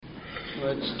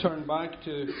Let's turn back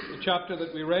to the chapter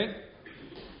that we read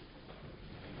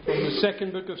from the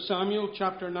second book of Samuel,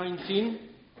 chapter 19.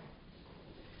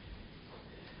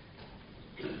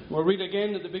 We'll read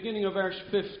again at the beginning of verse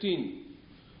 15.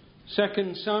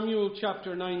 2 Samuel,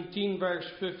 chapter 19, verse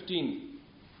 15.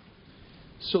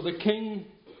 So the king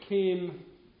came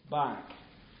back.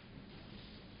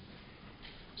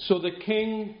 So the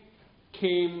king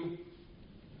came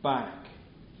back.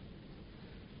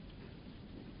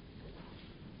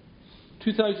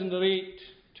 2008,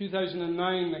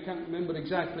 2009, I can't remember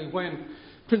exactly when,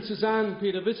 Princess Anne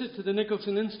paid a visit to the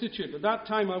Nicholson Institute. At that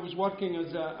time I was working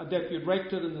as a deputy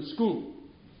rector in the school.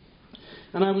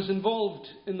 And I was involved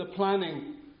in the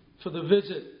planning for the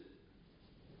visit.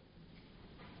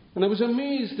 And I was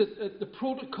amazed at the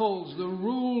protocols, the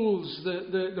rules,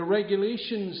 the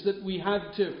regulations that we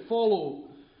had to follow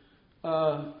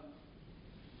for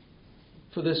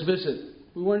this visit.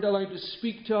 We weren't allowed to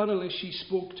speak to her unless she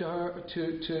spoke to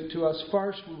us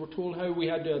first. We were told how we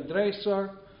had to address her.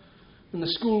 And the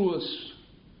school was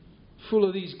full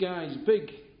of these guys,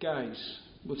 big guys,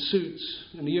 with suits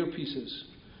and earpieces,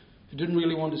 who didn't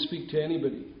really want to speak to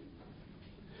anybody.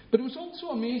 But it was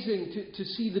also amazing to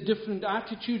see the different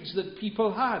attitudes that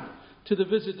people had to the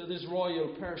visit of this royal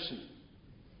person.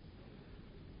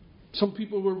 Some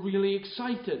people were really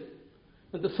excited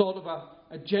at the thought of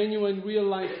a genuine,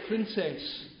 real-life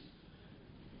princess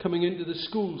coming into the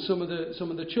school. Some of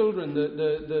the children,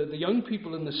 the young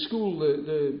people in the school,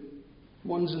 the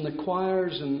ones in the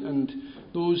choirs and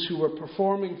those who were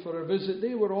performing for her visit,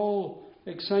 they were all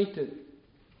excited.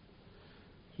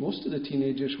 Most of the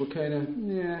teenagers were kind of,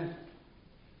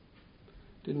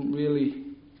 didn't really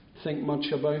think much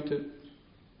about it.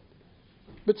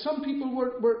 But some people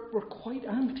were quite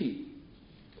anti.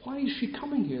 Why is she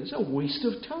coming here? It's a waste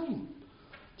of time.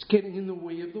 It's getting in the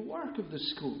way of the work of the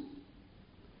school.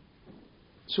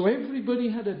 So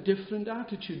everybody had a different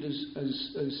attitude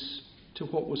as to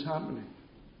what was happening.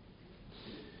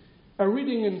 Our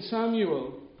reading in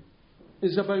Samuel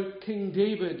is about King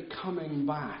David coming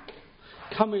back,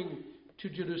 coming to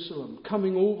Jerusalem,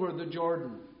 coming over the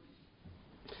Jordan,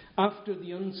 after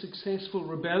the unsuccessful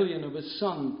rebellion of his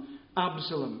son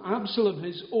Absalom. Absalom,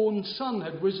 his own son,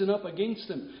 had risen up against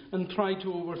him and tried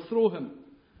to overthrow him.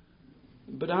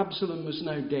 But Absalom was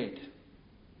now dead.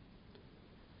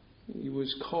 He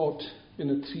was caught in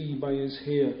a tree by his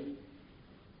hair.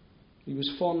 He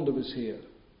was fond of his hair.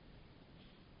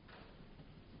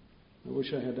 I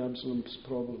wish I had Absalom's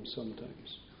problem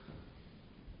sometimes.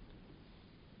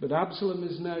 But Absalom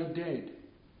is now dead.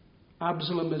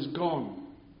 Absalom is gone.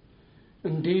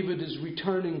 And David is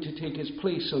returning to take his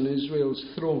place on Israel's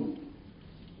throne.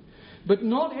 But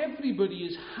not everybody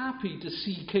is happy to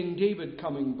see King David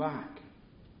coming back.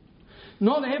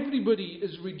 Not everybody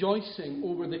is rejoicing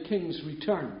over the king's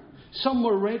return. Some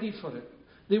were ready for it.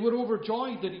 They were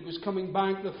overjoyed that he was coming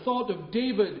back. The thought of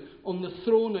David on the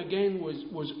throne again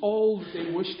was all that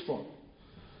they wished for.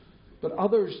 But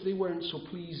others, they weren't so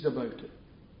pleased about it.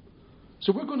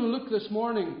 So we're going to look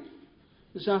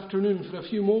this afternoon for a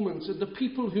few moments at the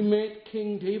people who met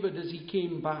King David as he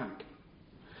came back.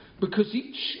 Because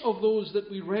each of those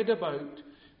that we read about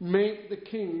met the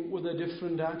king with a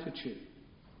different attitude.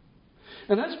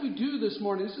 And as we do this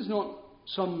morning, this is not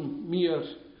some mere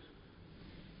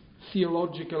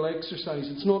theological exercise.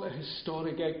 It's not a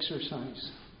historic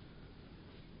exercise.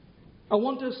 I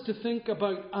want us to think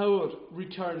about our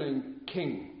returning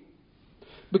king.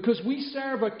 Because we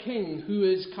serve a king who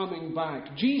is coming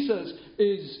back. Jesus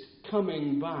is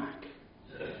coming back.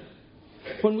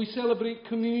 When we celebrate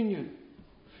communion,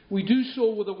 we do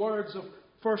so with the words of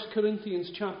 1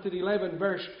 Corinthians chapter 11,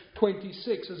 verse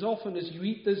 26. As often as you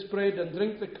eat this bread and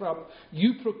drink the cup,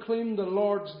 you proclaim the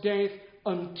Lord's death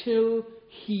until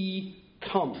he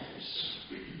comes.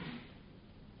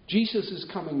 Jesus is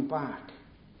coming back.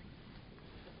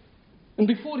 And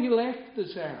before he left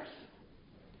this earth,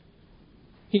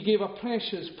 he gave a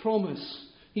precious promise.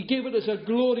 He gave it as a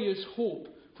glorious hope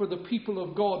for the people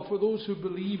of God, for those who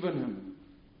believe in him.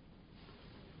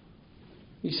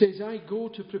 He says, I go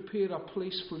to prepare a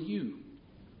place for you.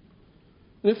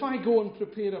 And if I go and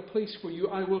prepare a place for you,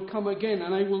 I will come again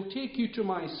and I will take you to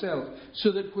myself,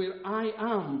 so that where I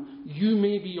am, you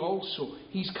may be also.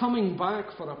 He's coming back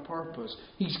for a purpose.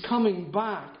 He's coming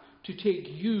back to take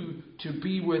you to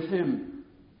be with him.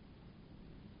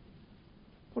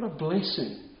 What a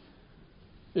blessing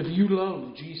if you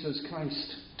love Jesus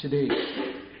Christ today.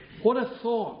 What a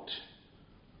thought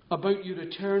about your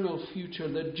eternal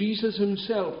future, that Jesus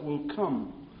himself will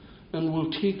come and will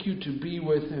take you to be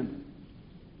with him.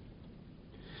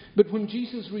 But when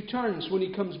Jesus returns, when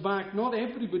he comes back, not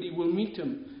everybody will meet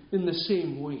him in the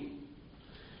same way.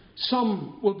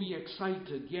 Some will be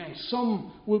excited, yes.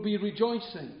 Some will be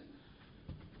rejoicing.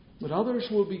 But others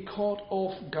will be caught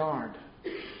off guard.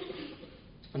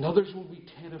 And others will be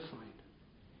terrified.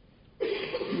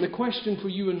 And the question for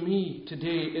you and me today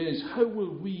is, how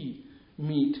will we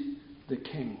meet the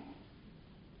King?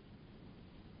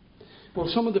 Well,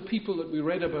 some of the people that we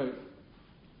read about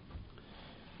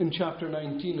in chapter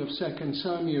 19 of 2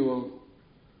 Samuel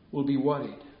will be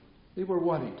worried. They were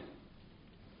worried.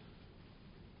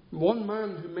 One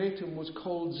man who met him was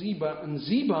called Ziba, and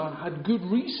Ziba had good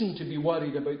reason to be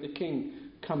worried about the king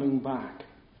coming back.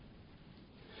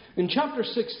 In chapter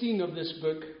 16 of this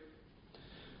book,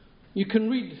 you can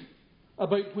read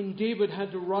about when David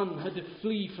had to run, had to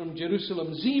flee from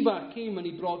Jerusalem. Ziba came and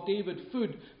he brought David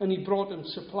food and he brought him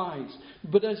supplies.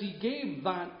 But as he gave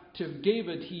that to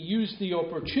David, he used the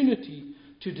opportunity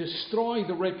to destroy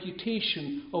the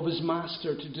reputation of his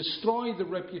master, to destroy the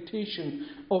reputation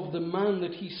of the man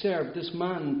that he served, this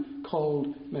man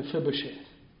called Mephibosheth.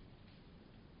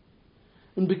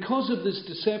 And because of this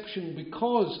deception,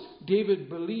 because David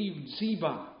believed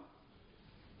Ziba,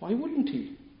 why wouldn't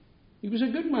he? He was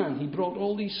a good man. He brought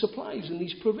all these supplies and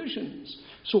these provisions.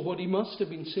 So what he must have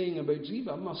been saying about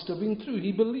Ziba must have been true.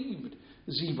 He believed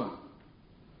Ziba.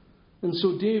 And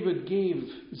so David gave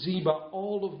Ziba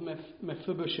all of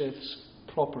Mephibosheth's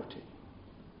property.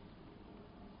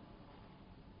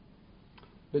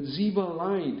 But Ziba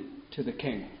lied to the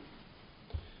king.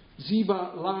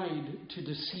 Ziba lied to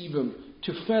deceive him,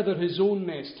 to feather his own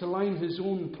nest, to line his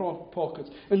own pockets.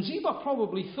 And Ziba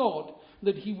probably thought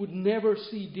that he would never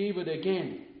see David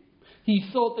again. He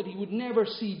thought that he would never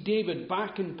see David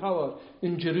back in power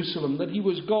in Jerusalem, that he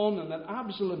was gone and that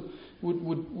Absalom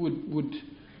would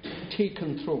take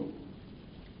control.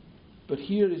 But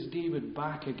here is David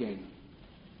back again.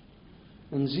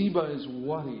 And Ziba is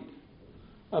worried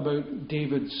about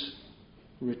David's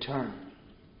return.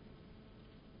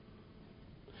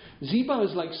 Ziba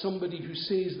is like somebody who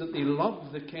says that they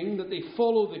love the king, that they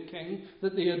follow the king,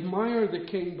 that they admire the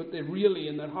king, but they really,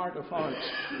 in their heart of hearts,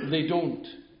 they don't.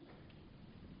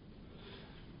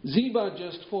 Ziba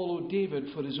just followed David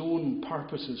for his own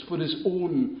purposes, for his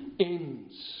own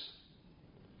ends.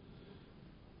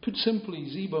 Put simply,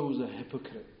 Ziba was a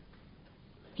hypocrite.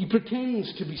 He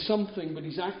pretends to be something, but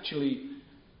he's actually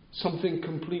something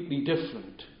completely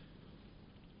different.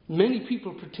 Many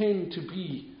people pretend to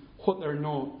be what they're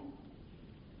not.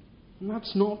 And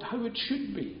that's not how it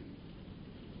should be.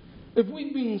 If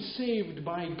we've been saved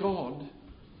by God,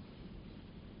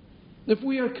 if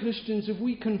we are Christians, if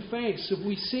we confess, if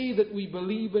we say that we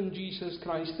believe in Jesus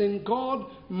Christ, then God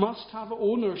must have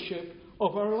ownership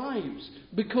of our lives,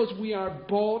 because we are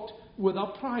bought with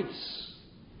a price.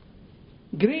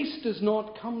 Grace does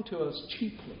not come to us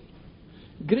cheaply.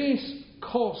 Grace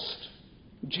cost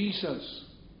Jesus.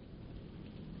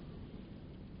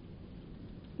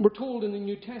 We're told in the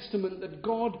New Testament that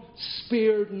God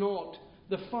spared not.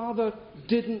 The Father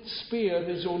didn't spare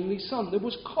his only Son. There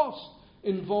was cost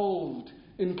involved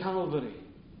in Calvary.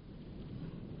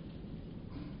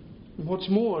 And what's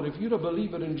more, if you're a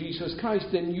believer in Jesus Christ,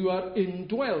 then you are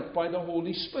indwelt by the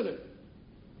Holy Spirit.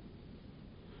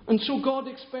 And so God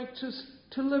expects us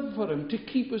to live for him, to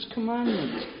keep his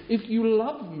commandments. If you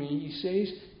love me, he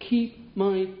says, keep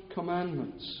my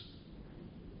commandments.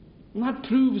 And that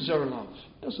proves our love,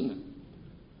 doesn't it?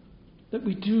 That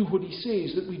we do what he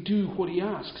says, that we do what he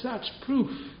asks. That's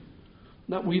proof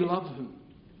that we love him.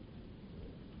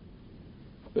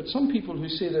 But some people who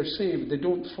say they're saved, they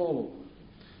don't follow.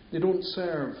 They don't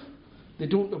serve. They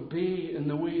don't obey in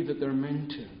the way that they're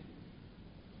meant to.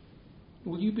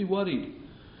 Will you be worried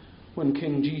when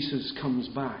King Jesus comes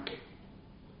back?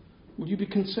 Will you be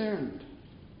concerned?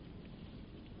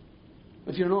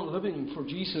 If you're not living for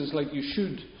Jesus like you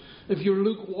should, if you're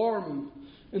lukewarm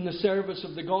in the service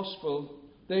of the gospel,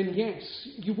 then yes,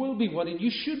 you will be worried.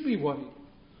 You should be worried.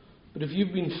 But if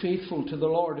you've been faithful to the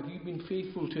Lord, if you've been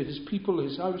faithful to his people,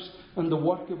 his house, and the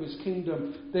work of his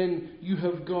kingdom, then you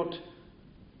have got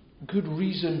good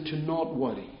reason to not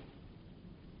worry.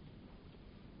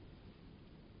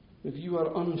 If you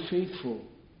are unfaithful,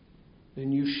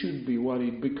 then you should be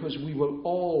worried, because we will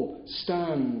all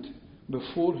stand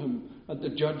before him at the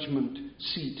judgment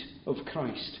seat of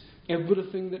Christ.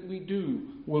 Everything that we do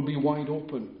will be wide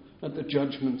open at the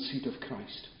judgment seat of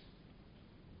Christ.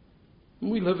 And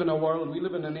we live in a world, we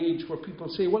live in an age where people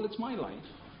say, well, it's my life.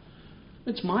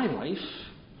 It's my life.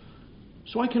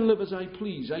 So I can live as I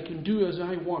please. I can do as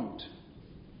I want.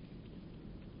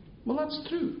 Well, that's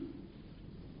true.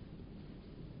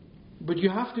 But you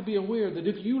have to be aware that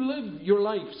if you live your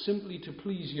life simply to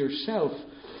please yourself,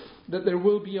 that there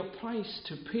will be a price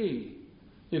to pay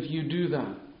if you do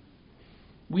that.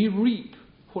 We reap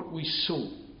what we sow.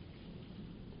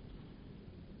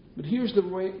 But here's the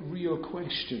real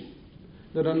question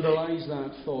that underlies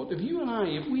that thought. If you and I,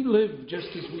 if we live just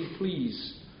as we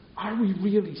please, are we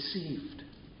really saved?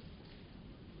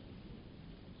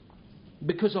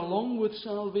 Because along with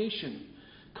salvation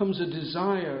comes a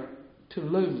desire to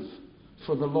live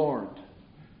for the Lord.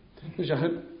 There's a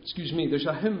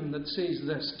hymn that says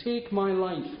this: "Take my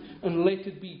life and let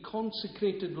it be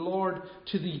consecrated, Lord,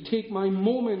 to Thee. Take my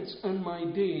moments and my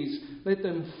days, let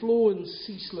them flow in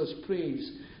ceaseless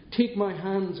praise. Take my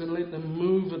hands and let them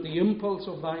move at the impulse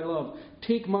of Thy love.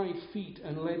 Take my feet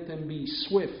and let them be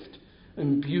swift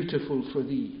and beautiful for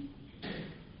Thee."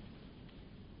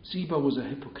 Ziba was a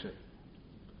hypocrite.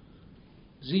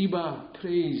 Ziba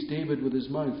praised David with his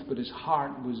mouth, but his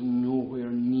heart was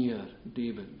nowhere near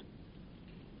David.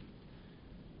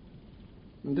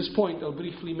 At this point, I'll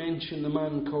briefly mention the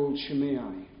man called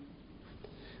Shimei.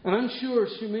 And I'm sure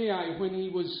Shimei,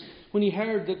 when he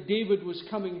heard that David was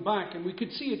coming back, and we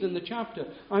could see it in the chapter,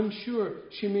 I'm sure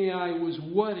Shimei was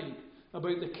worried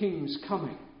about the king's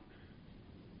coming.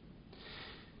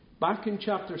 Back in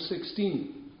chapter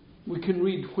 16, we can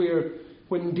read where,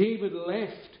 when David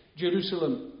left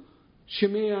Jerusalem,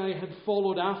 Shimei had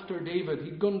followed after David.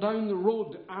 He'd gone down the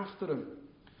road after him,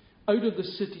 out of the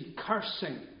city,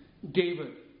 cursing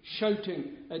David, shouting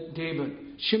at David.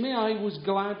 Shimei was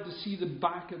glad to see the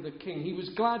back of the king. He was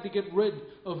glad to get rid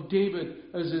of David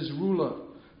as his ruler.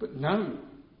 But now,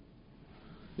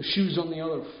 the shoe's on the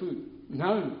other foot.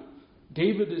 Now,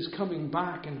 David is coming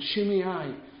back, and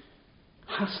Shimei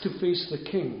has to face the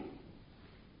king.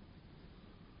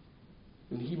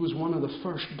 And he was one of the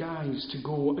first guys to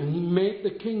go, and he met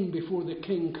the king before the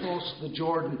king crossed the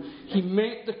Jordan. He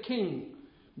met the king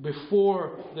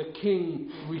before the king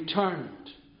returned.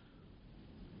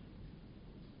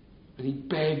 And he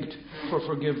begged for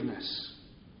forgiveness.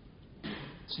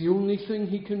 It's the only thing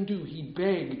he can do. He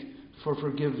begged for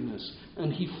forgiveness,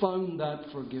 and he found that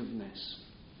forgiveness.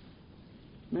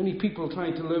 Many people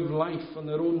try to live life on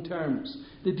their own terms.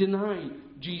 They deny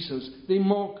Jesus. They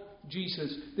mock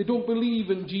Jesus. They don't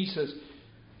believe in Jesus.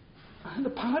 And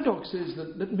the paradox is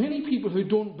that many people who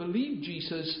don't believe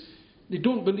Jesus, they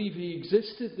don't believe He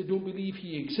existed, they don't believe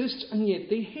He exists, and yet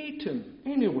they hate Him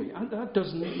anyway. And that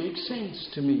doesn't make sense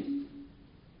to me.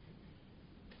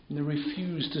 And they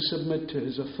refuse to submit to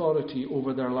His authority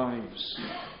over their lives.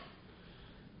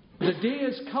 The day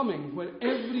is coming when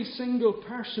every single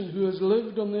person who has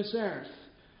lived on this earth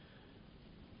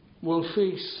will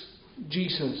face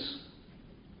Jesus.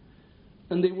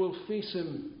 And they will face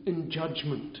Him in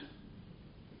judgment.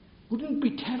 Wouldn't it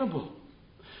be terrible?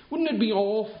 Wouldn't it be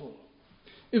awful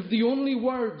if the only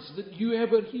words that you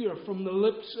ever hear from the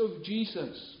lips of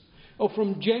Jesus, or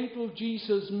from gentle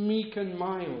Jesus, meek and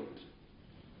mild,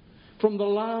 from the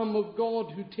Lamb of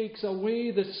God who takes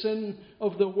away the sin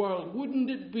of the world, wouldn't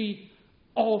it be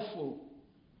awful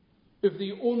if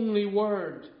the only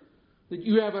word that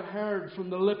you ever heard from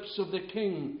the lips of the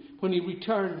King when He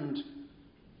returned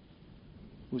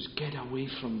was, "Get away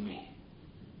from me.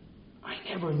 I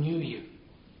never knew you"?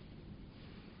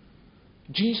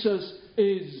 Jesus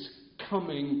is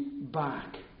coming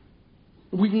back.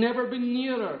 We've never been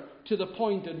nearer to the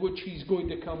point at which He's going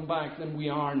to come back than we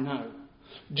are now.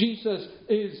 Jesus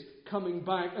is coming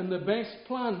back, and the best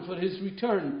plan for His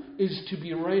return is to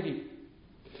be ready,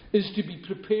 is to be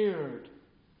prepared.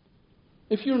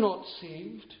 If you're not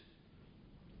saved,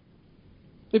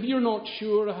 if you're not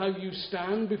sure how you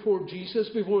stand before Jesus,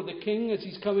 before the King as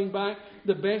He's coming back,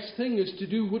 the best thing is to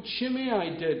do what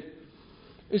Shimei did,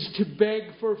 is to beg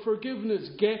for forgiveness.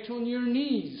 Get on your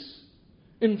knees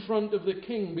in front of the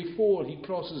King before He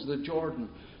crosses the Jordan.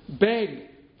 Beg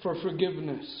for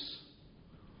forgiveness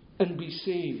and be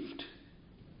saved.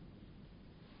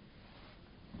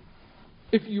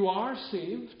 If you are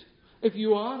saved, if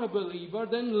you are a believer,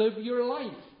 then live your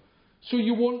life so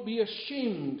you won't be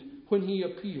ashamed when He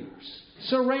appears.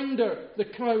 Surrender the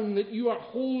crown that you are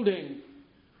holding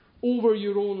over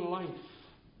your own life.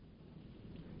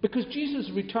 Because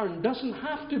Jesus' return doesn't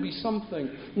have to be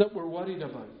something that we're worried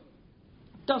about.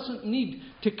 It doesn't need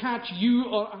to catch you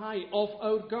or I off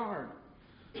our guard.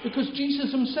 Because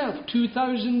Jesus Himself,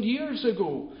 2,000 years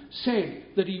ago, said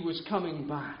that He was coming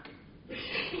back.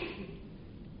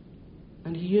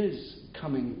 And He is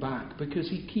coming back because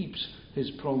He keeps His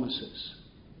promises.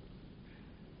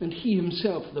 And He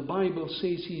Himself, the Bible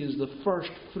says, He is the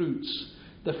first fruits,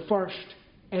 the first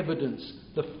evidence,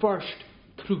 the first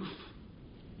proof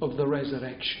of the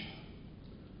resurrection.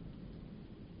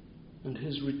 And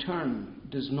His return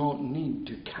does not need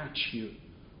to catch you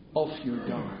of your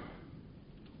dark.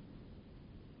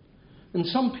 And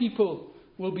some people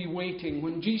will be waiting.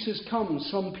 When Jesus comes,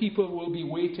 some people will be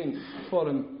waiting for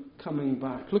him coming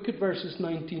back. Look at verses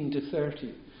 19 to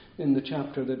 30 in the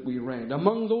chapter that we read.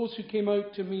 Among those who came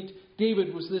out to meet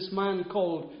David was this man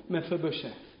called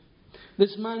Mephibosheth.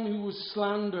 This man who was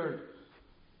slandered,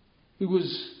 who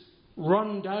was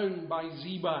run down by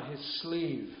Ziba, his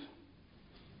slave.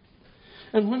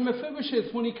 And when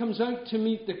Mephibosheth, when he comes out to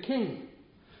meet the king,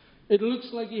 it looks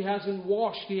like he hasn't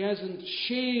washed, he hasn't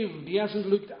shaved, he hasn't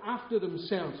looked after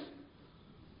himself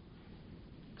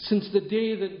since the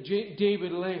day that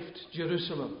David left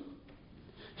Jerusalem.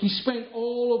 He spent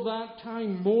all of that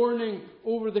time mourning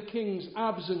over the king's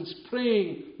absence,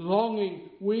 praying, longing,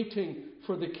 waiting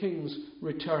for the king's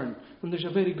return. And there's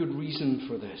a very good reason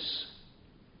for this.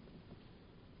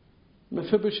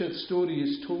 Mephibosheth's story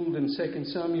is told in 2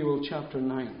 Samuel chapter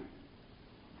 9.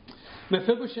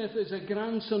 Mephibosheth is a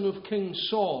grandson of King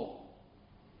Saul.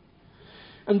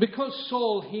 And because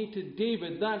Saul hated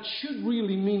David, that should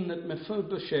really mean that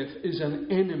Mephibosheth is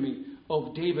an enemy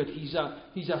of David. He's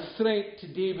a threat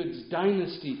to David's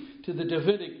dynasty, to the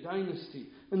Davidic dynasty.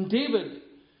 And David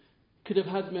could have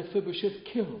had Mephibosheth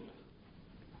killed.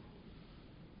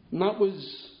 And that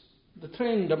was the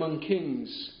trend among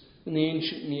kings in the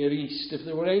ancient Near East. If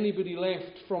there were anybody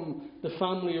left from the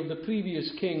family of the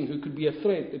previous king who could be a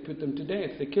threat, they put them to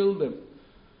death. They killed them.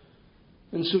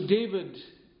 And so David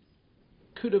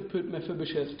could have put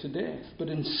Mephibosheth to death. But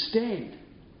instead,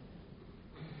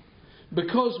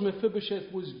 because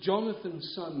Mephibosheth was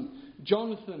Jonathan's son,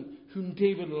 Jonathan, whom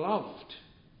David loved,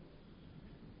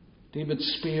 David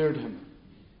spared him.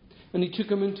 And he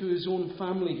took him into his own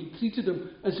family. He treated him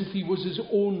as if he was his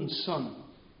own son.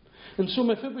 And so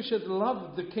Mephibosheth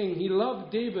loved the king. He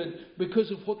loved David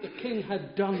because of what the king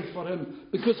had done for him,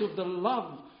 because of the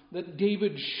love that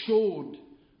David showed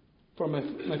for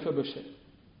Mephibosheth.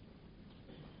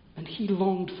 And he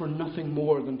longed for nothing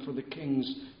more than for the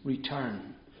king's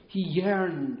return. He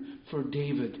yearned for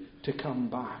David to come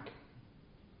back.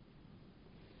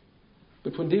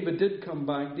 But when David did come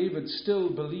back, David still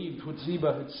believed what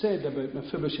Ziba had said about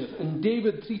Mephibosheth. And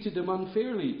David treated him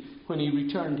unfairly when he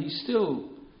returned. He still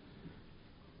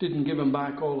didn't give him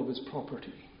back all of his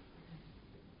property.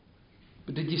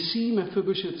 But did you see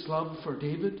Mephibosheth's love for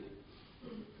David?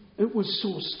 It was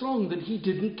so strong that he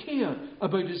didn't care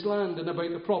about his land and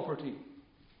about the property.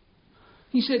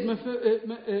 He said,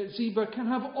 Ziba can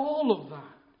have all of that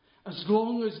as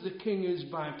long as the king is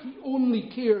back. He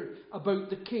only cared about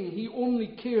the king. He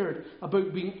only cared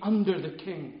about being under the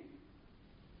king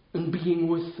and being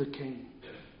with the king.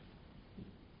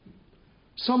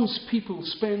 Some people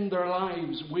spend their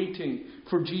lives waiting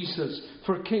for Jesus,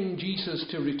 for King Jesus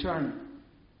to return.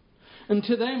 And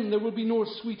to them there will be no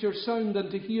sweeter sound than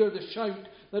to hear the shout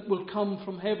that will come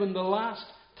from heaven, the last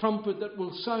trumpet that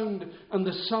will sound, and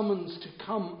the summons to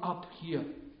come up here.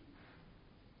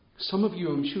 Some of you,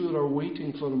 I'm sure, are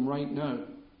waiting for him right now.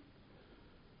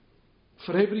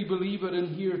 For every believer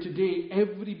in here today,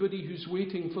 everybody who's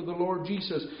waiting for the Lord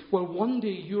Jesus, well, one day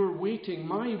your waiting,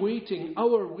 my waiting,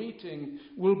 our waiting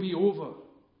will be over.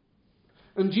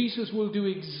 And Jesus will do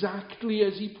exactly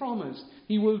as he promised.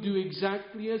 He will do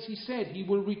exactly as he said. He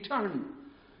will return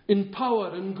in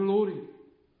power and glory.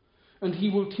 And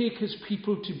he will take his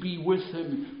people to be with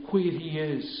him where he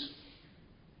is.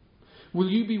 Will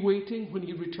you be waiting when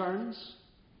he returns?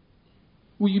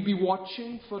 Will you be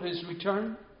watching for his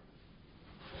return?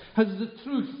 Has the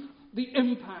truth, the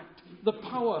impact, the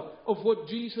power of what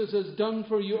Jesus has done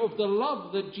for you, of the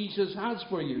love that Jesus has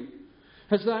for you,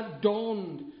 has that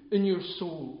dawned in your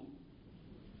soul?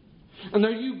 And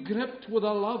are you gripped with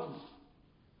a love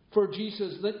for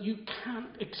Jesus that you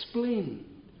can't explain?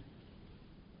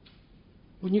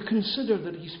 When you consider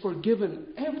that he's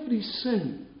forgiven every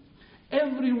sin,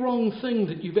 every wrong thing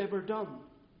that you've ever done.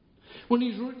 When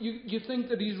you think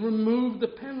that he's removed the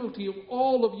penalty of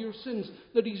all of your sins,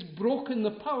 that he's broken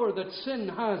the power that sin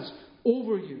has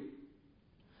over you.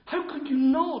 How could you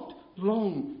not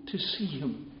long to see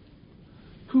him,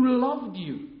 who loved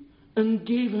you and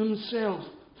gave himself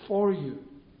for you?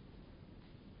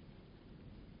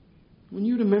 When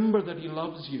you remember that he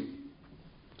loves you,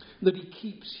 that he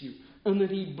keeps you, and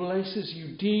that he blesses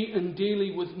you day and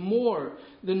daily with more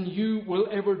than you will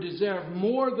ever deserve,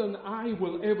 more than I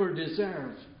will ever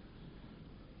deserve,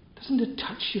 doesn't it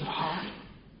touch your heart?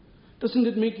 Doesn't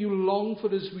it make you long for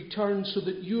his return so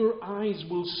that your eyes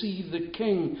will see the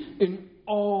King in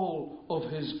all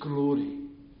of his glory?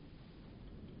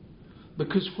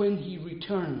 Because when he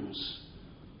returns,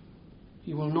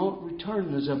 he will not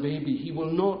return as a baby. He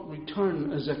will not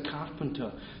return as a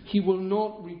carpenter. He will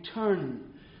not return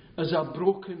as a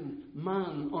broken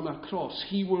man on a cross.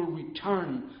 He will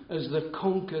return as the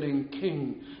conquering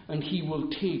king, and he will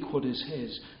take what is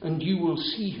his, and you will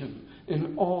see him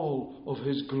in all of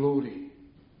his glory.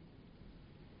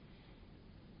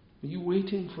 Are you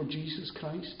waiting for Jesus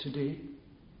Christ today?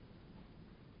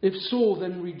 If so,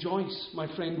 then rejoice,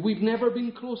 my friend. We've never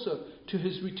been closer to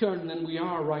his return than we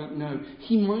are right now.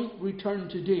 He might return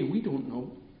today. We don't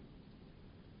know.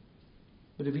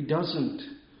 But if he doesn't,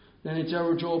 then it's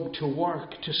our job to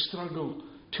work, to struggle,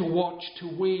 to watch,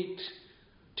 to wait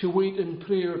in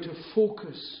prayer, to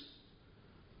focus,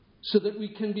 so that we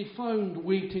can be found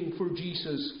waiting for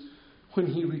Jesus when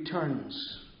he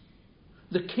returns.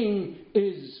 The King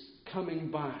is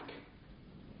coming back.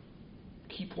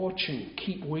 Keep watching,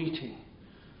 keep waiting.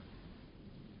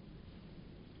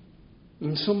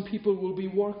 And some people will be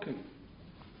working.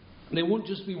 They won't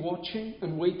just be watching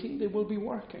and waiting, they will be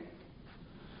working.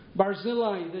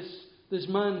 Barzillai, this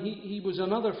man, he was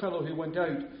another fellow who went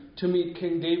out to meet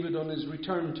King David on his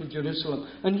return to Jerusalem.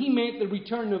 And he met the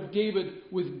return of David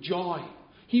with joy.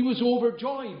 He was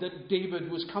overjoyed that David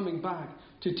was coming back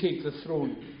to take the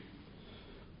throne.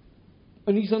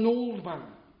 And he's an old man.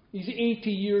 He's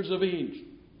 80 years of age.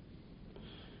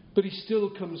 But he still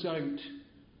comes out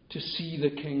to see the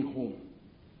king home.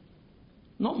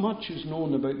 Not much is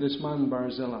known about this man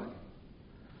Barzillai.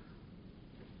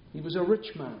 He was a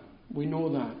rich man. We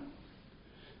know that.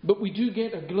 But we do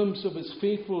get a glimpse of his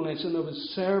faithfulness and of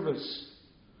his service.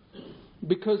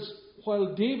 Because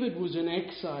while David was in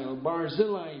exile,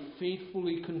 Barzillai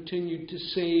faithfully continued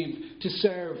to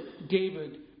serve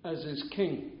David as his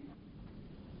king.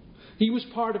 He was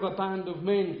part of a band of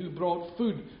men who brought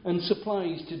food and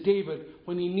supplies to David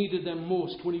when he needed them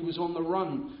most, when he was on the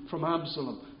run from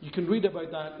Absalom. You can read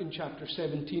about that in chapter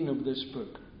 17 of this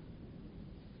book.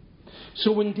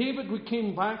 So when David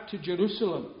came back to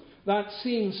Jerusalem, that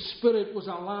same spirit was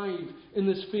alive in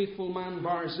this faithful man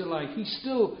Barzillai. He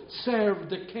still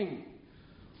served the king.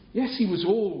 Yes, he was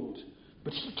old,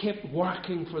 but he kept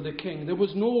working for the king. There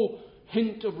was no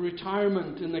hint of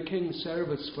retirement in the king's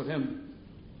service for him.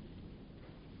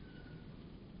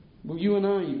 Will you and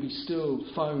I be still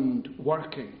found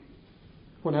working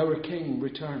when our King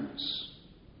returns?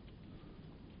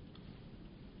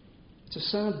 It's a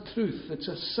sad truth. It's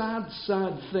a sad,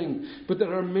 sad thing. But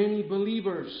there are many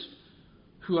believers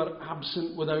who are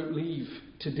absent without leave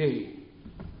today.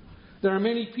 There are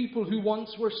many people who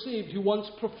once were saved, who once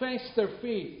professed their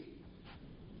faith.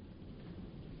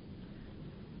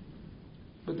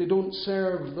 But they don't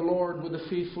serve the Lord with the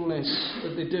faithfulness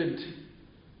that they did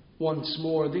once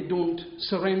more. They don't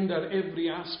surrender every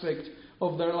aspect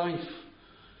of their life.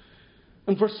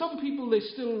 And for some people, they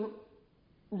still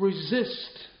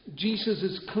resist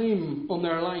Jesus' claim on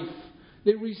their life.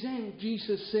 They resent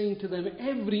Jesus saying to them,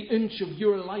 every inch of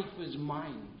your life is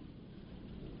mine.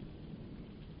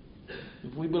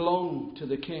 If we belong to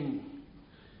the King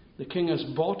has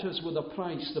bought us with a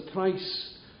price. The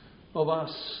price of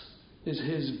us is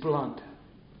his blood.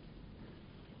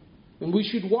 And we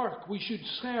should work, we should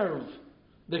serve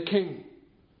the King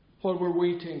while we're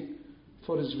waiting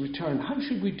for his return. How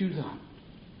should we do that?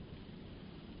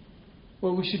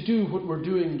 Well, we should do what we're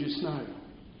doing just now.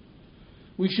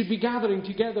 We should be gathering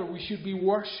together. We should be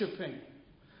worshipping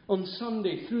on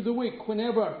Sunday, through the week,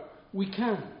 whenever we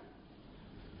can.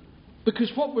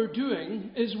 Because what we're doing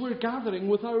is we're gathering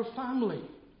with our family.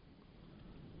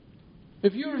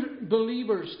 If you're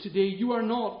believers today, you are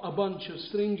not a bunch of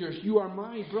strangers. You are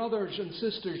my brothers and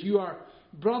sisters. You are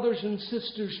brothers and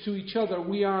sisters to each other.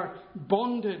 We are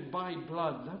bonded by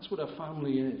blood. That's what a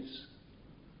family is.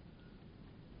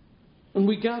 And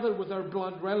we gather with our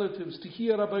blood relatives to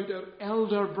hear about our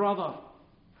elder brother.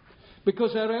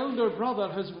 Because our elder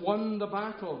brother has won the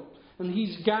battle. And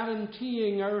he's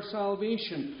guaranteeing our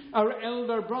salvation. Our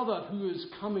elder brother who is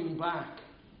coming back.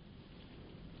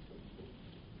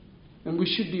 And we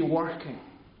should be working.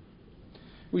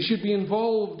 We should be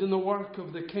involved in the work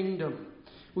of the kingdom.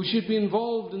 We should be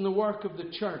involved in the work of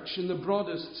the church in the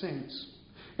broadest sense.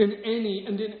 In any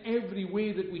and in every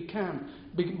way that we can.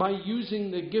 By using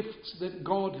the gifts that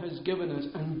God has given us.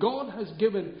 And God has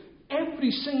given every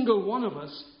single one of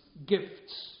us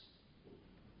gifts.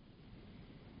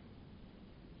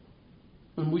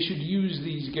 And we should use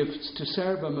these gifts to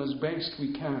serve him as best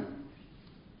we can.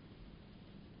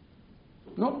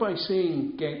 Not by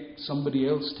saying, get somebody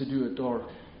else to do it, or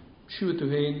shoot to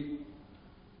him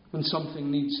when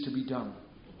something needs to be done.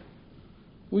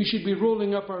 We should be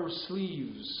rolling up our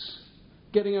sleeves,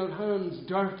 getting our hands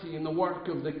dirty in the work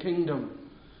of the kingdom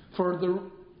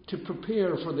to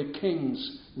prepare for the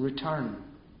King's return.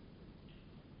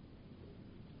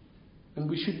 And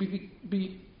we should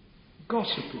be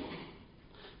gossiping.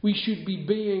 We should be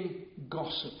being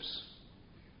gossips.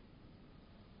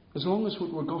 As long as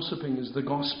what we're gossiping is the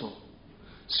gospel.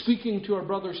 Speaking to our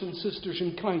brothers and sisters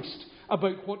in Christ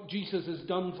about what Jesus has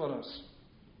done for us.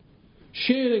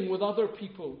 Sharing with other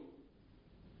people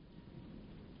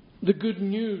the good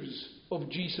news of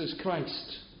Jesus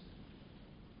Christ.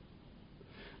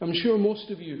 I'm sure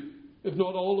most of you, if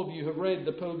not all of you, have read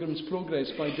The Pilgrim's Progress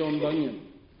by John Bunyan.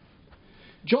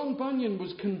 John Bunyan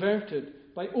was converted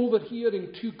by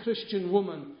overhearing two Christian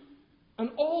women, and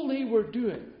all they were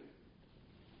doing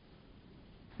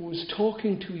was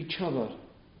talking to each other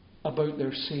about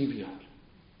their Saviour.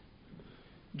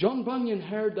 John Bunyan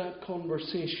heard that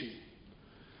conversation,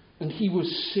 and he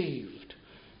was saved.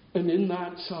 And in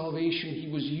that salvation, he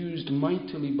was used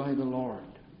mightily by the Lord.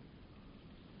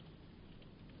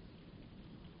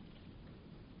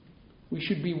 We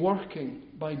should be working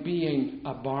by being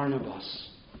a Barnabas,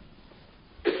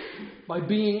 by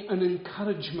being an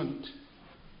encouragement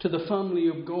to the family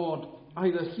of God,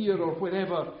 either here or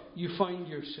wherever you find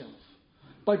yourself,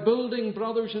 by building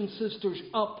brothers and sisters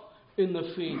up in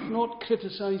the faith, not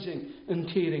criticizing and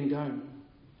tearing down.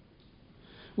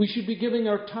 We should be giving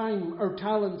our time, our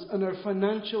talents, and our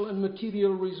financial and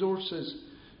material resources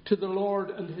to the Lord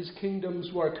and His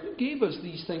kingdom's work. Who gave us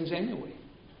these things anyway?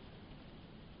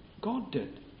 God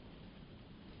did.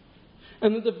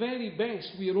 And at the very best,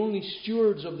 we are only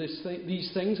stewards of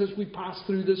these things as we pass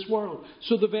through this world.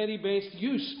 So the very best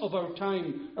use of our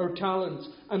time, our talents,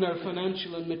 and our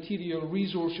financial and material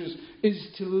resources is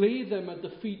to lay them at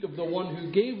the feet of the one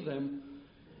who gave them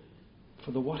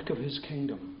for the work of His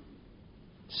kingdom.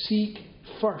 Seek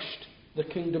first the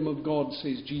kingdom of God,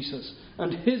 says Jesus,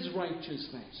 and His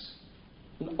righteousness.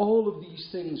 And all of these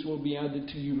things will be added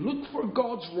to you. Look for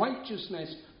God's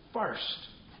righteousness first.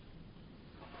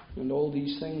 And all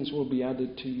these things will be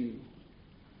added to you.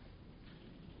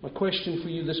 My question for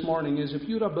you this morning is, if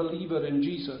you're a believer in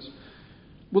Jesus,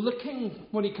 will the King,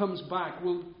 when He comes back,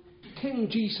 will King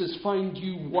Jesus find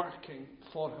you working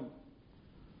for Him?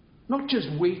 Not just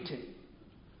waiting.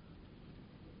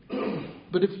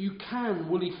 But if you can,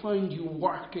 will He find you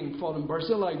working for Him?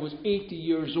 Barzillai was 80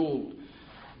 years old,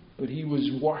 but he was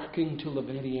working till the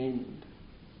very end.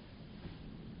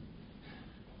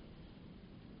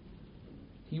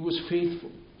 He was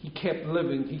faithful. He kept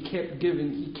living. He kept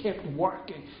giving. He kept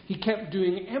working. He kept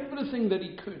doing everything that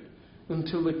he could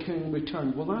until the King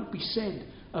returned. Will that be said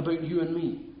about you and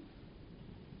me?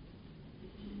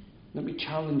 Let me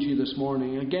challenge you this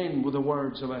morning again with the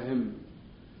words of a hymn.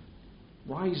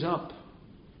 Rise up,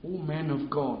 O men of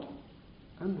God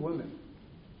and women.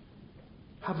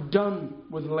 Have done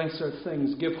with lesser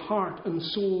things. Give heart and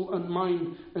soul and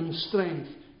mind and strength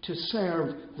to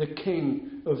serve the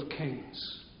King of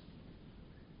Kings.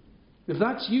 If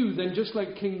that's you, then just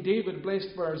like King David blessed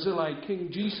Barzillai, King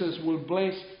Jesus will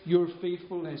bless your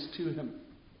faithfulness to Him.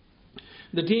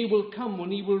 The day will come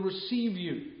when He will receive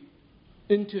you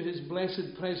into His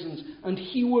blessed presence, and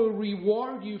He will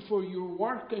reward you for your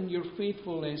work and your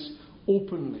faithfulness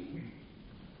openly.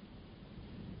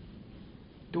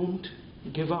 Don't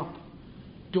give up.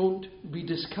 Don't be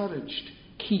discouraged.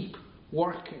 Keep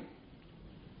working.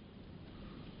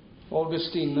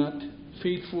 Augustine, that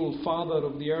faithful father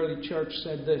of the early church,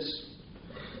 said this,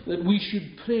 that we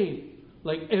should pray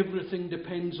like everything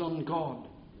depends on God,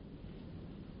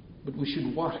 but we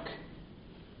should work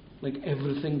like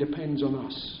everything depends on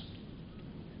us.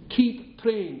 Keep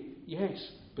praying, yes,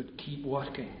 but keep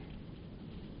working.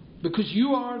 Because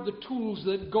you are the tools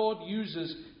that God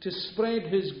uses to spread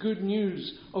His good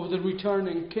news of the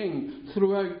returning King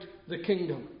throughout the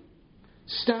kingdom.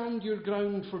 Stand your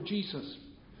ground for Jesus.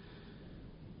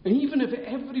 And even if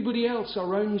everybody else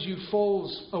around you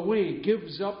falls away,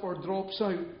 gives up or drops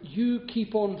out, you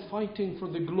keep on fighting for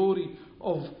the glory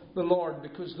of the Lord,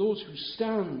 because those who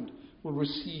stand will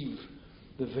receive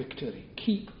the victory.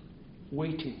 Keep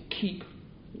waiting. Keep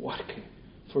working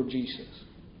for Jesus.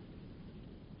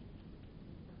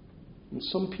 And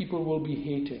some people will be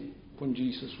hating when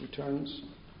Jesus returns.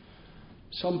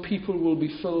 Some people will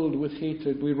be filled with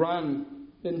hatred. We ran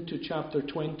into chapter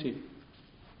 20.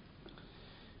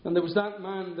 And there was that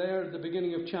man there at the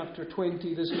beginning of chapter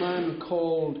 20, this man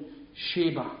called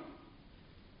Sheba.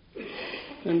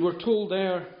 And we're told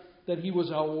there that he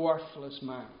was a worthless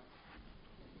man.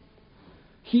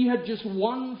 He had just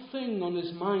one thing on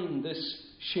his mind, this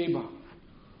Sheba.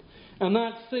 And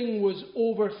that thing was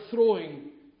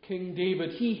overthrowing King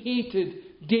David. He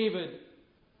hated David.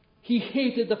 He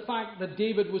hated the fact that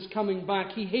David was coming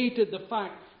back. He hated the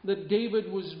fact that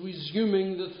David was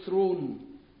resuming the throne.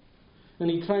 And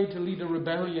he tried to lead a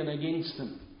rebellion against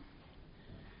him.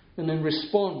 And in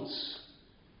response,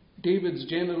 David's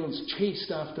generals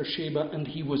chased after Sheba and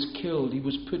he was killed. He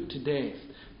was put to death.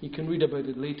 You can read about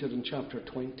it later in chapter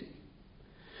 20.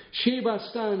 Sheba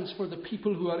stands for the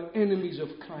people who are enemies of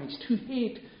Christ, who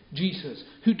hate Jesus,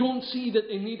 who don't see that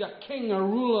they need a king, a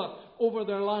ruler over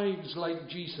their lives like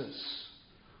Jesus.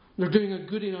 They're doing a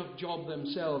good enough job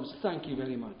themselves. Thank you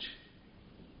very much.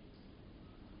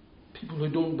 People who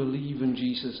don't believe in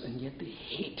Jesus and yet they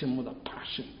hate him with a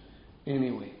passion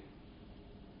anyway.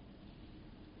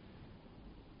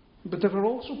 But there are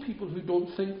also people who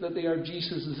don't think that they are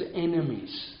Jesus'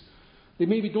 enemies. They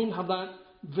maybe don't have that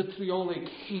vitriolic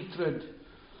hatred.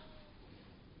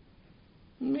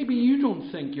 Maybe you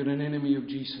don't think you're an enemy of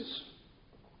Jesus.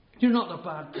 You're not a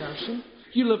bad person.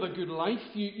 You live a good life.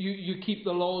 You keep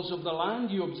the laws of the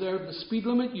land. You observe the speed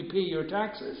limit. You pay your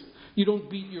taxes. You don't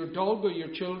beat your dog or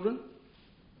your children.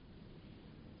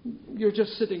 You're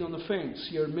just sitting on the fence.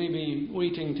 You're maybe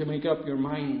waiting to make up your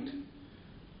mind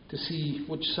to see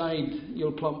which side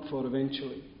you'll plump for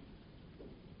eventually.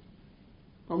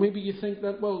 Or maybe you think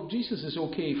that, well, Jesus is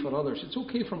okay for others. It's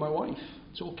okay for my wife.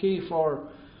 It's okay for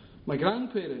my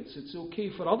grandparents. It's okay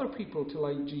for other people to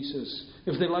like Jesus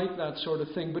if they like that sort of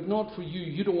thing, but not for you.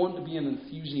 You don't want to be an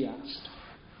enthusiast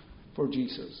for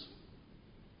Jesus.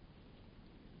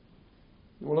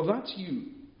 Well, if that's you,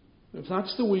 if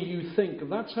that's the way you think, if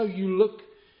that's how you look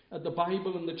at the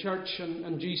Bible and the church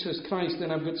and Jesus Christ,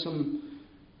 then I've got some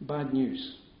bad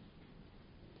news.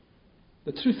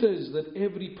 The truth is that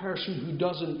every person who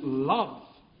doesn't love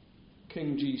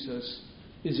King Jesus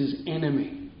is his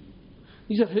enemy.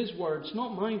 These are his words,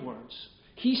 not my words.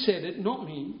 He said it, not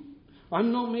me.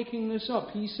 I'm not making this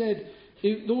up. He said,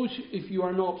 if you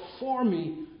are not for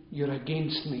me, you're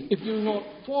against me. If you're not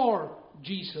for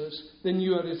Jesus, then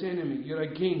you are his enemy. You're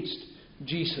against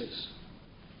Jesus.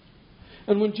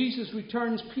 And when Jesus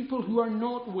returns, people who are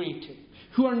not waiting,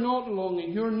 who are not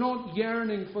longing, who are not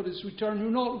yearning for his return, who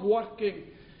are not working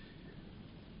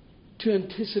to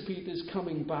anticipate his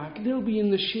coming back, they'll be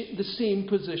in the same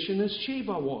position as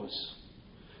Sheba was.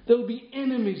 They'll be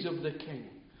enemies of the king.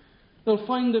 They'll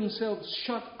find themselves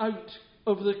shut out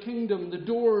of the kingdom. The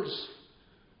doors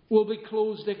will be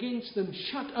closed against them,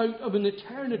 shut out of an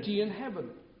eternity in heaven.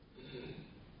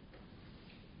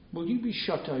 Will you be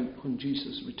shut out when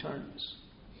Jesus returns?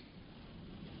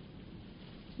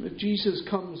 If Jesus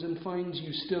comes and finds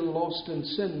you still lost in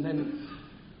sin, then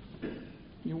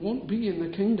you won't be in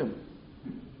the kingdom.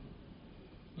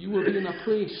 You will be in a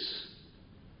place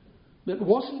that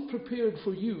wasn't prepared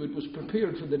for you. It was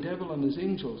prepared for the devil and his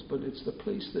angels, but it's the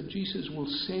place that Jesus will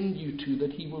send you to,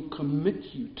 that he will commit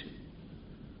you to,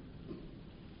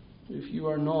 if you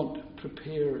are not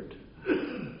prepared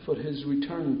for his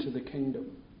return to the kingdom.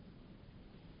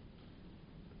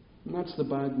 And that's the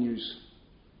bad news.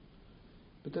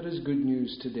 But there is good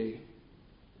news today.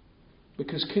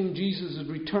 Because King Jesus'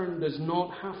 return does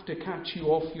not have to catch you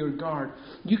off your guard.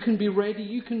 You can be ready.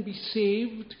 You can be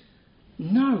saved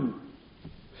now.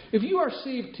 If you are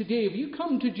saved today, if you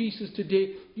come to Jesus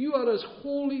today, you are as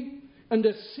holy and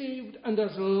as saved and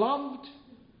as loved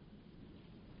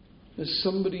as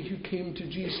somebody who came to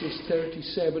Jesus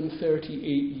 37, 38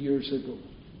 years ago.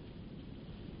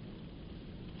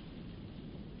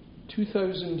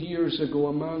 2,000 years ago,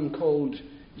 a man called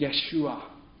Yeshua.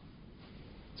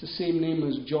 It's the same name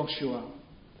as Joshua.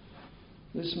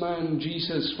 This man,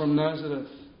 Jesus from Nazareth,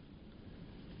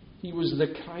 he was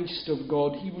the Christ of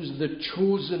God. He was the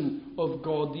chosen of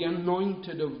God, the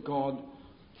anointed of God.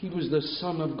 He was the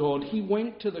Son of God. He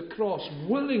went to the cross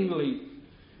willingly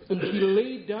and he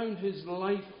laid down his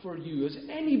life for you. Has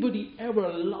anybody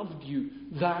ever loved you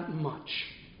that much?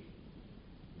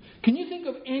 Can you think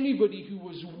of anybody who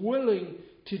was willing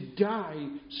to die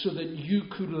so that you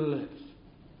could live?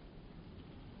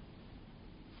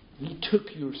 He took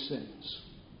your sins.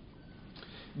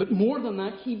 But more than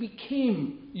that, he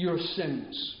became your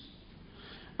sins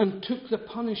and took the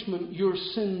punishment your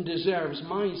sin deserves,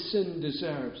 my sin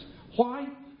deserves. Why?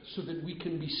 So that we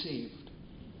can be saved.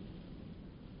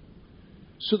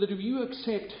 So that if you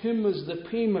accept him as the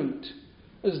payment,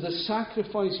 as the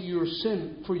sacrifice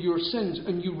for your sins,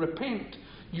 and you repent,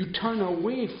 you turn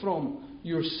away from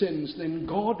your sins, then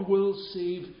God will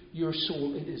save your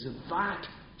soul. It is that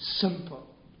simple.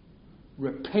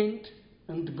 Repent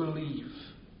and believe.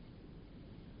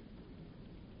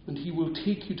 And he will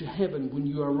take you to heaven when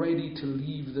you are ready to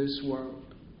leave this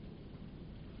world.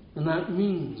 And that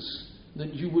means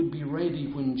that you would be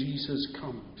ready when Jesus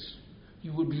comes.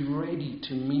 You would be ready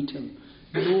to meet him,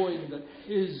 knowing that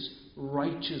his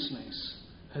righteousness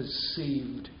has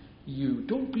saved you.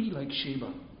 Don't be like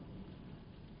Sheba.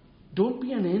 Don't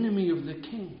be an enemy of the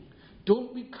king.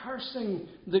 Don't be cursing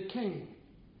the king.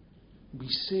 be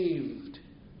saved,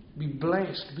 be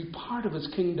blessed, be part of His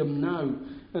kingdom now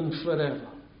and forever.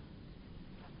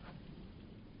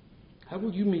 How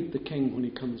will you meet the King when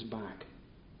He comes back?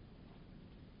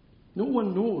 No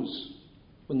one knows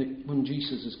when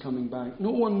Jesus is coming back.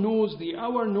 No one knows the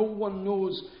hour. No one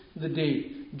knows the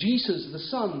day. Jesus, the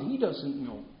Son, He doesn't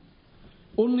know.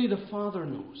 Only the Father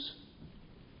knows.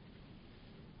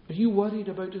 Are you worried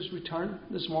about His return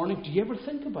this morning? Do you ever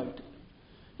think about it?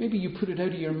 Maybe you put it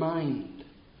out of your mind.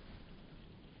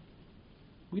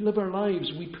 We live our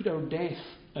lives, we put our death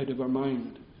out of our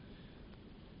mind,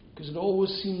 because it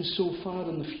always seems so far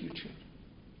in the future.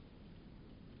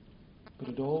 But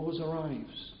it always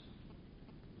arrives.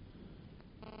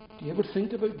 Do you ever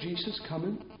think about Jesus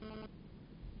coming?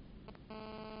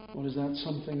 Or is that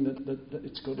something that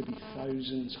it's got to be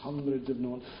thousands, hundreds, if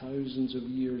not thousands of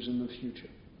years in the future?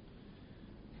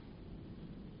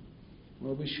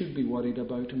 Well, we should be worried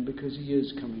about Him because He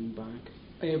is coming back.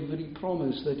 Every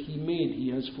promise that He made,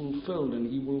 He has fulfilled,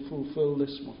 and He will fulfill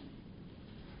this one.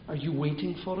 Are you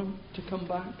waiting for Him to come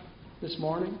back this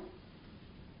morning?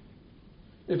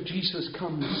 If Jesus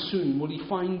comes soon, will He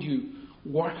find you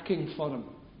working for Him?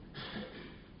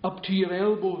 Up to your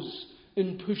elbows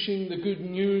in pushing the good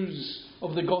news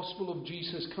of the gospel of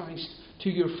Jesus Christ to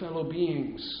your fellow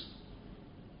beings?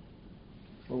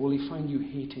 Or will He find you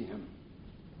hating Him?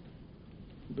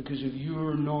 Because if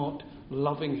you're not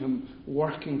loving Him,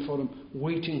 working for Him,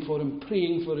 waiting for Him,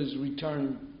 praying for His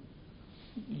return,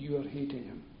 you are hating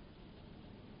Him.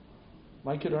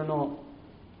 Like it or not,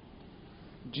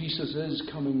 Jesus is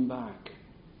coming back.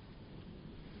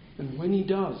 And when He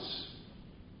does,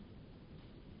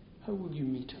 how will you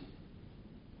meet Him?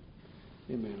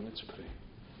 Amen. Let's pray.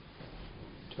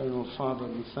 Eternal Father,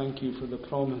 we thank You for the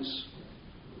promise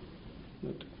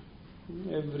that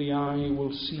every eye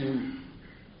will see Him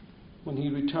when He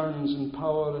returns in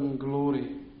power and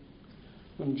glory,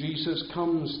 when Jesus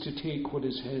comes to take what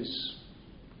is His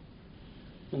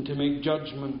and to make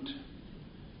judgment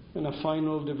in a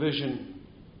final division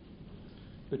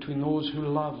between those who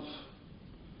love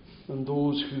and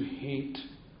those who hate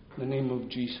the name of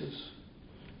Jesus.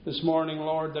 This morning,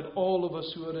 Lord, that all of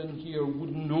us who are in here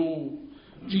would know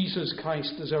Jesus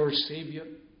Christ as our Saviour,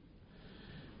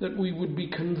 that we would be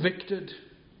convicted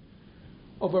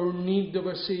of our need of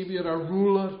a Saviour, a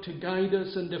ruler to guide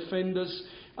us and defend us,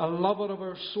 a lover of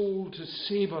our soul to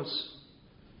save us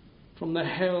from the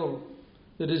hell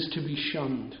that is to be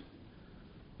shunned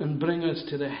and bring us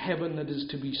to the heaven that is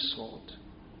to be sought.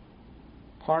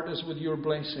 Part us with Your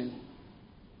blessing.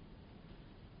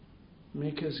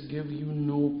 Make us give You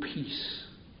no peace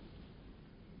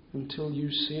until You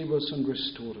save us and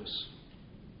restore us.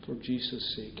 For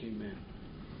Jesus' sake, amen.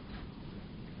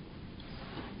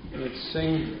 Let's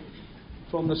sing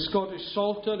from the Scottish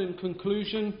Psalter in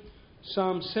conclusion,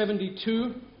 Psalm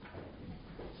 72.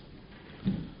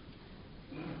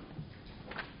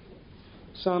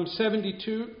 Psalm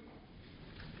 72,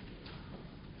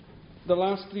 the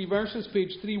last three verses,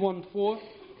 page 314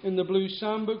 in the Blue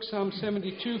Psalm Book, Psalm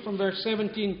 72 from verse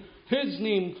 17. His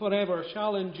name forever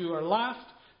shall endure.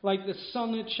 Laughed like the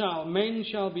sun it shall. Men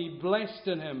shall be blessed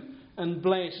in Him, and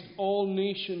blessed all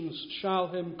nations shall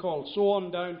Him call. So on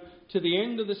down to the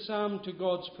end of the psalm to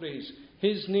God's praise.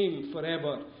 His name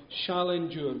forever shall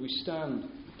endure. We stand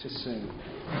to sing.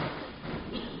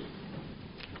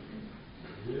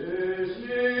 His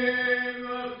name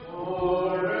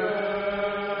forever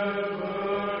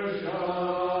shall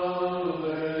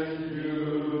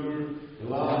endure.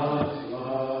 Last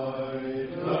like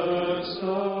the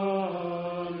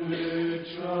sun it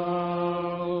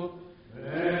shall,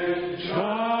 and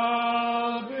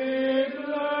shall be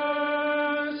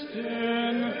blessed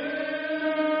in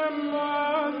Him,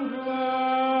 and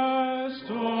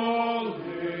blessed all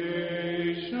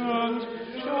nations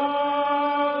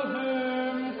shall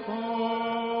Him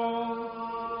call.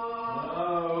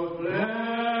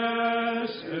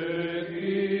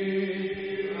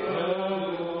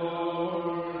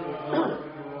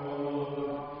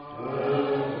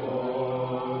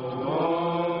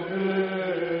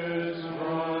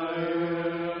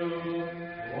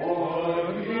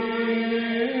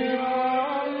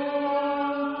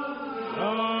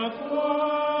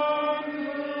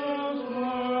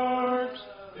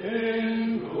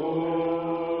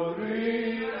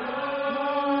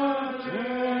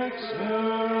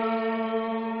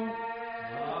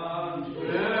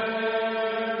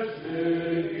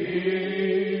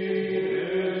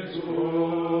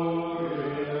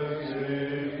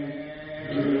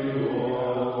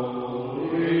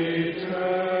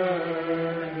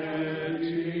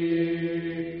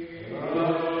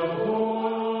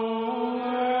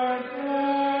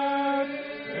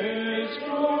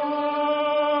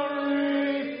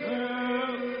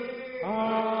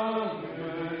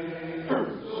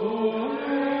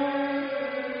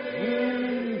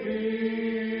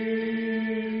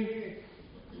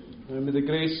 the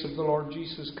grace of the Lord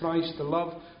Jesus Christ, the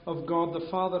love of God the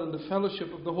Father, and the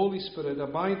fellowship of the Holy Spirit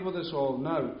abide with us all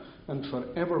now and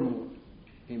forevermore.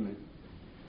 Amen.